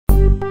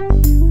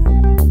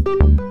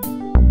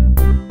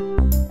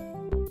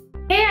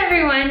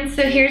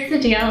here's the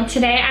deal.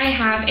 Today I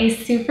have a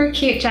super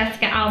cute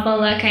Jessica Alba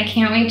look I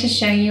can't wait to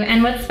show you.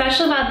 And what's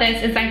special about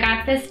this is I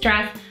got this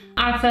dress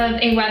off of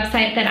a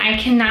website that I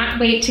cannot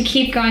wait to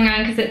keep going on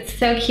because it's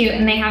so cute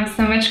and they have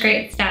so much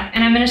great stuff.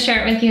 And I'm going to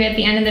share it with you at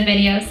the end of the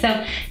video.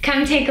 So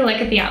come take a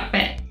look at the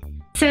outfit.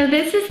 So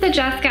this is the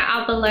Jessica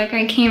Alba look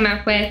I came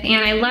up with,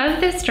 and I love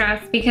this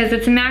dress because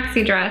it's a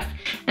maxi dress,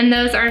 and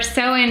those are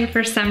so in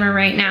for summer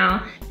right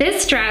now.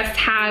 This dress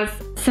has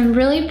some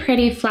really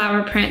pretty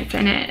flower prints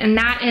in it, and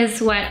that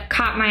is what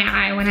caught my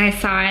eye when I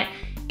saw it.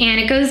 And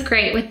it goes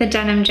great with the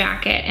denim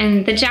jacket,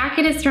 and the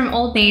jacket is from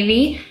Old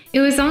Navy. It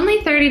was only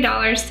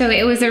 $30, so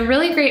it was a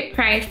really great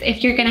price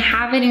if you're gonna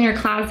have it in your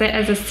closet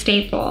as a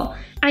staple.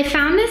 I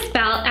found this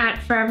belt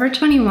at Forever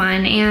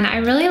 21 and I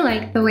really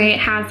like the way it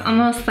has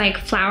almost like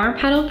flower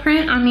petal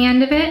print on the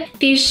end of it.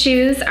 These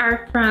shoes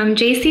are from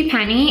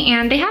JCPenny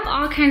and they have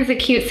all kinds of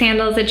cute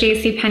sandals at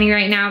JCPenny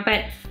right now,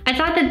 but I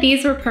thought that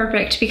these were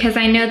perfect because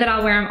I know that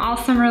I'll wear them all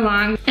summer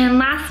long. And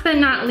last but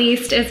not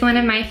least is one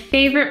of my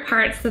favorite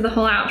parts of the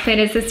whole outfit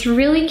is this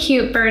really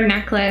cute bird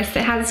necklace.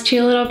 It has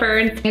two little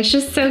birds. It's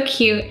just so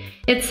cute.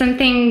 It's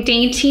something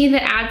dainty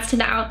that adds to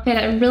the outfit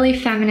a really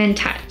feminine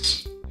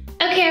touch.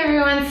 Okay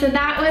everyone, so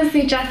that was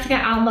the Jessica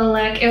Alba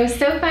look. It was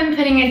so fun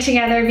putting it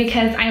together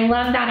because I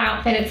love that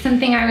outfit. It's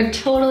something I would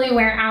totally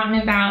wear out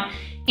and about.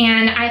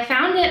 And I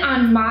found it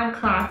on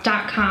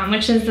ModCloth.com,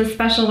 which is the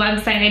special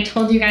website I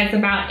told you guys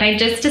about. I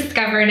just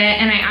discovered it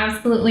and I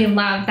absolutely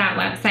love that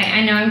website.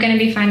 I know I'm going to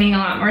be finding a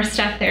lot more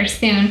stuff there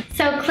soon.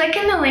 So click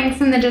in the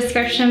links in the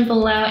description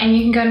below and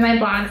you can go to my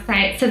blog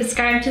site,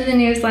 subscribe to the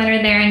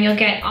newsletter there, and you'll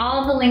get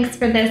all the links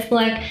for this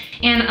look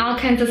and all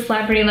kinds of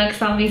celebrity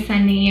looks I'll be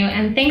sending you.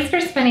 And thanks for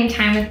spending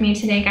time with me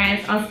today,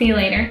 guys. I'll see you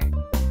later.